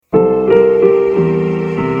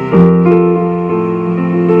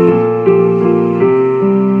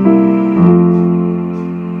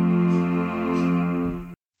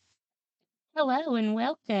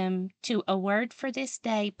Word for This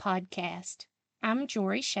Day podcast. I'm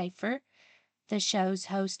Jory Schaefer, the show's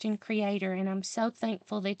host and creator, and I'm so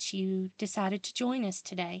thankful that you decided to join us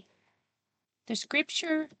today. The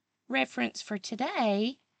scripture reference for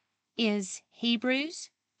today is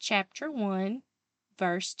Hebrews chapter 1,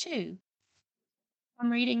 verse 2.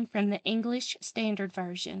 I'm reading from the English Standard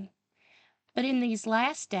Version. But in these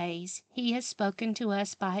last days he has spoken to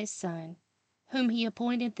us by his Son, whom he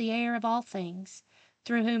appointed the heir of all things,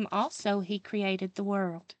 through whom also he created the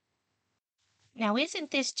world. Now, isn't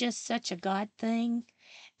this just such a God thing?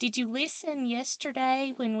 Did you listen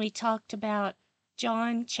yesterday when we talked about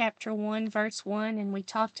John chapter 1, verse 1, and we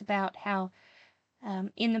talked about how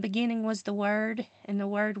in the beginning was the Word, and the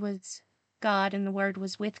Word was God, and the Word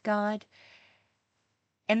was with God?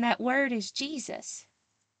 And that Word is Jesus.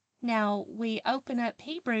 Now, we open up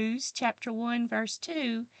Hebrews chapter 1, verse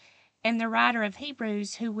 2, and the writer of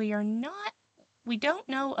Hebrews, who we don't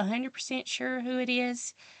know 100% sure who it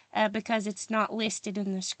is because it's not listed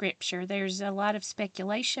in the scripture. There's a lot of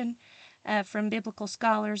speculation from biblical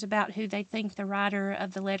scholars about who they think the writer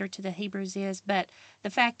of the letter to the Hebrews is, but the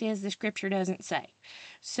fact is the scripture doesn't say.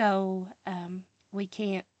 So we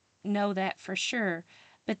can't know that for sure.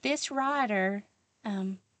 But this writer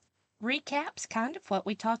recaps kind of what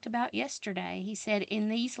we talked about yesterday. He said, in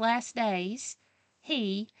these last days,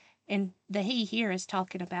 he, and the he here is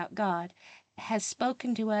talking about God, has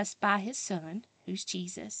spoken to us by his Son, who's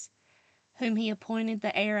Jesus, whom he appointed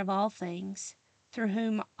the heir of all things, through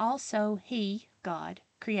whom also he, God,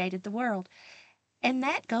 created the world. And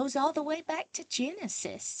that goes all the way back to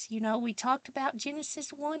Genesis. You know, we talked about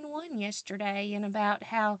Genesis 1:1 yesterday and about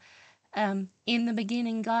how in the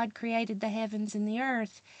beginning God created the heavens and the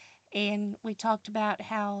earth. And we talked about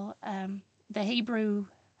how the Hebrew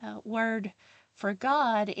word for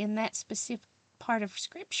God in that specific part of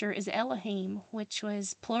Scripture is Elohim, which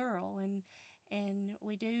was plural. And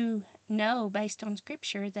we do know, based on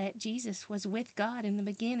Scripture, that Jesus was with God in the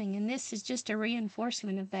beginning. And this is just a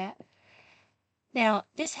reinforcement of that. Now,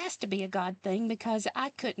 this has to be a God thing because I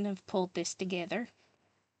couldn't have pulled this together.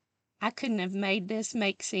 I couldn't have made this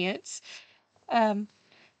make sense.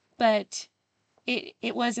 But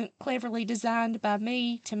it wasn't cleverly designed by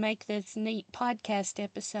me to make this neat podcast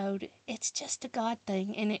episode. It's just a God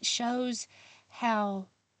thing, and it shows how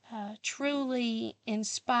truly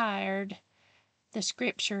inspired the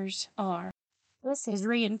scriptures are. This is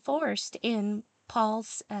reinforced in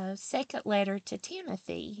Paul's second letter to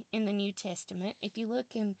Timothy in the New Testament. If you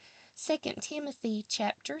look in 2 Timothy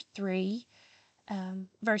chapter 3,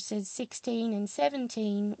 verses 16 and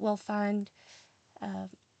 17, we'll find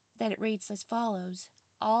that it reads as follows: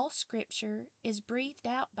 All Scripture is breathed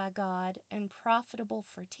out by God and profitable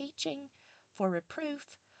for teaching, for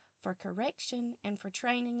reproof, for correction, and for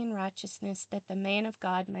training in righteousness, that the man of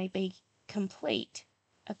God may be complete,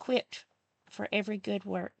 equipped for every good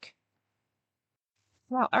work.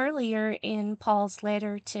 Now, earlier in Paul's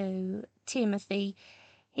letter to Timothy,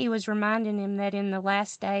 he was reminding him that in the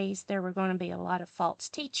last days there were going to be a lot of false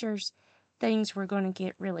teachers. Things were going to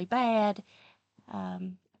get really bad.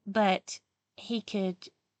 But he could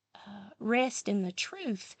rest in the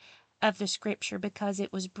truth of the scripture because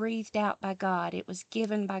it was breathed out by God, it was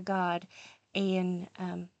given by God, and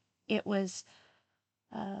it was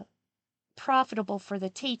profitable for the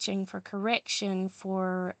teaching, for correction,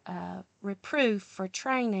 for reproof, for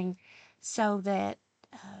training, so that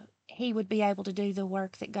he would be able to do the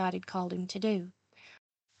work that God had called him to do.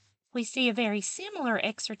 We see a very similar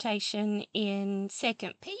exhortation in 2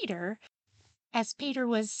 Peter, as Peter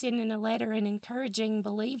was sending a letter and encouraging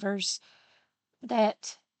believers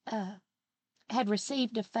that had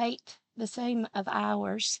received a fate the same of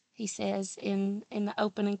ours, he says in the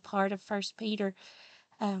opening part of 1 Peter.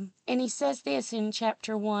 And he says this in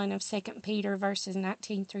chapter 1 of 2 Peter, verses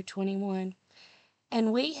 19 through 21.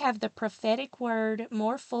 And we have the prophetic word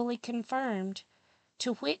more fully confirmed,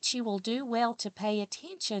 to which you will do well to pay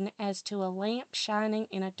attention as to a lamp shining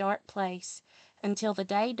in a dark place, until the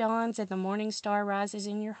day dawns and the morning star rises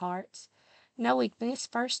in your hearts, knowing this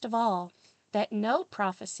first of all, that no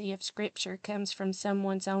prophecy of Scripture comes from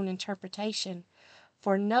someone's own interpretation,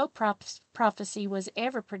 for no prophecy was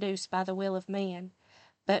ever produced by the will of man,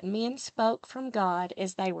 but men spoke from God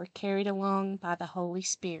as they were carried along by the Holy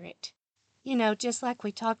Spirit. You know, just like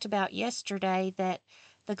we talked about yesterday, that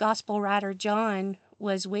the gospel writer John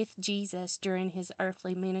was with Jesus during his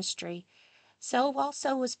earthly ministry, so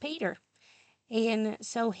also was Peter. And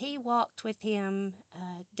so he walked with him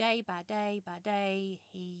day by day by day.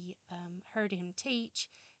 He heard him teach.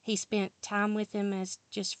 He spent time with him as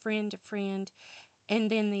just friend to friend. And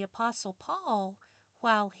then the Apostle Paul,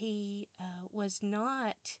 while he was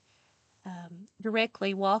not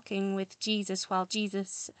directly walking with Jesus while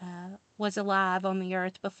Jesus was alive on the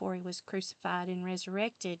earth before he was crucified and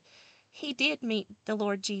resurrected, he did meet the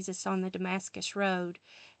Lord Jesus on the Damascus Road,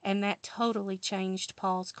 and that totally changed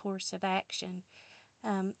Paul's course of action.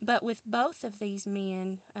 But with both of these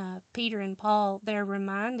men, Peter and Paul, they're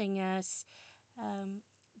reminding us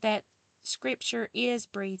that Scripture is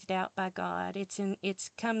breathed out by God. It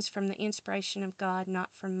comes from the inspiration of God,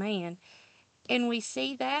 not from man. And we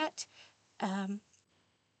see that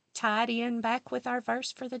tied in back with our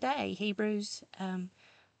verse for the day, Hebrews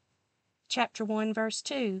chapter 1, verse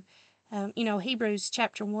 2. Hebrews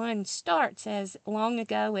chapter 1 starts as long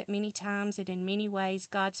ago, at many times and in many ways,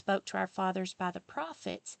 God spoke to our fathers by the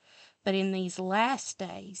prophets. But in these last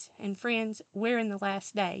days, and friends, we're in the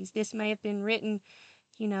last days. This may have been written,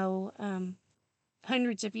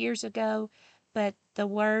 hundreds of years ago, but the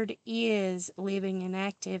word is living and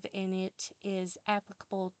active, and it is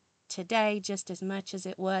applicable today just as much as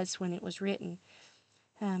it was when it was written.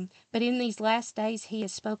 But in these last days, he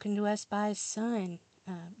has spoken to us by his Son,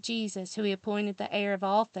 Jesus, who he appointed the heir of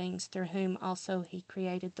all things, through whom also he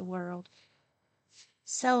created the world.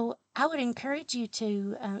 So I would encourage you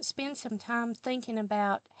to spend some time thinking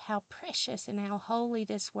about how precious and how holy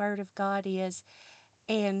this Word of God is,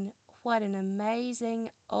 and what an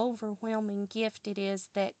amazing, overwhelming gift it is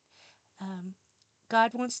that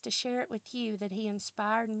God wants to share it with you, that he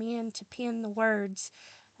inspired men to pen the words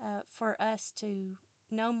for us to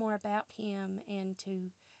know more about him and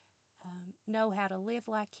to know how to live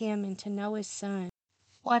like him and to know his Son.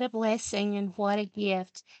 What a blessing and what a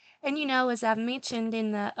gift. And as I've mentioned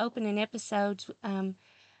in the opening episodes,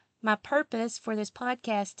 my purpose for this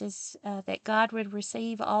podcast is that God would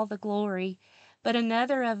receive all the glory. But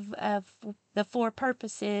another of the four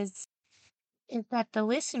purposes is that the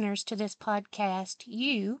listeners to this podcast,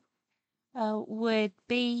 you, would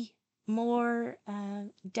be more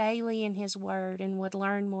daily in his word and would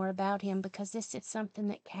learn more about him, because this is something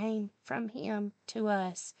that came from him to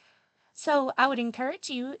us. So I would encourage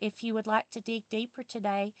you, if you would like to dig deeper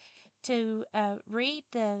today, to read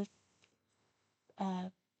the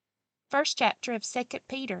first chapter of Second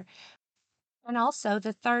Peter, and also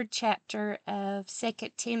the third chapter of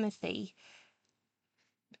Second Timothy.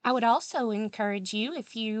 I would also encourage you,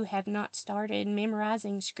 if you have not started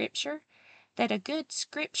memorizing Scripture, that a good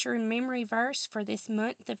Scripture memory verse for this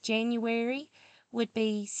month of January would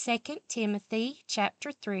be 2 Timothy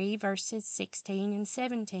chapter 3, verses 16 and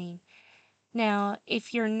 17. Now,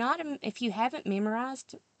 if you haven't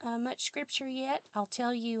memorized much Scripture yet, I'll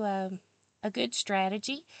tell you a good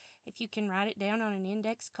strategy. If you can write it down on an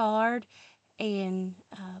index card and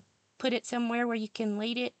put it somewhere where you can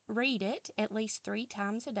read it at least 3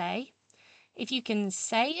 times a day. If you can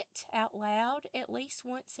say it out loud at least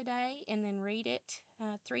once a day and then read it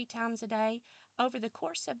 3 times a day, over the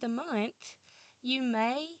course of the month, you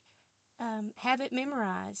may have it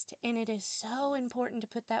memorized. And it is so important to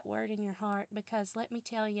put that word in your heart, because let me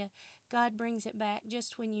tell you, God brings it back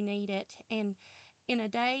just when you need it. And in a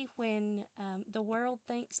day when the world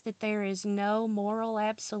thinks that there is no moral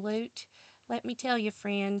absolute, let me tell you,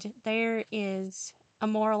 friend, there is a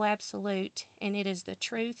moral absolute, and it is the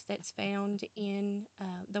truth that's found in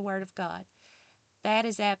the Word of God. That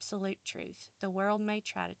is absolute truth. The world may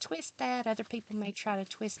try to twist that, other people may try to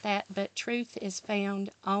twist that, but truth is found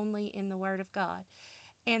only in the Word of God.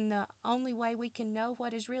 And the only way we can know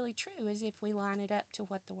what is really true is if we line it up to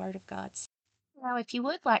what the Word of God says. Now, if you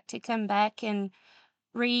would like to come back and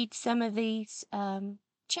read some of these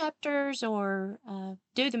chapters, or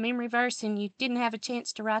do the memory verse, and you didn't have a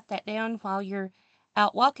chance to write that down while you're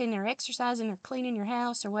out walking or exercising or cleaning your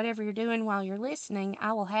house or whatever you're doing while you're listening,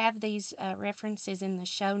 I will have these references in the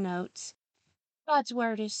show notes. God's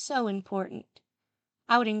Word is so important.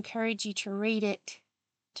 I would encourage you to read it,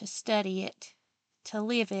 to study it, to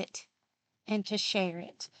live it, and to share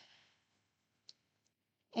it.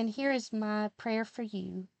 And here is my prayer for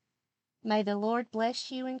you. May the Lord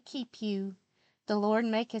bless you and keep you. The Lord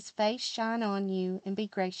make his face shine on you and be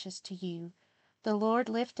gracious to you. The Lord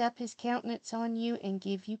lift up his countenance on you and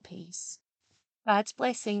give you peace. God's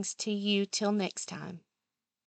blessings to you till next time.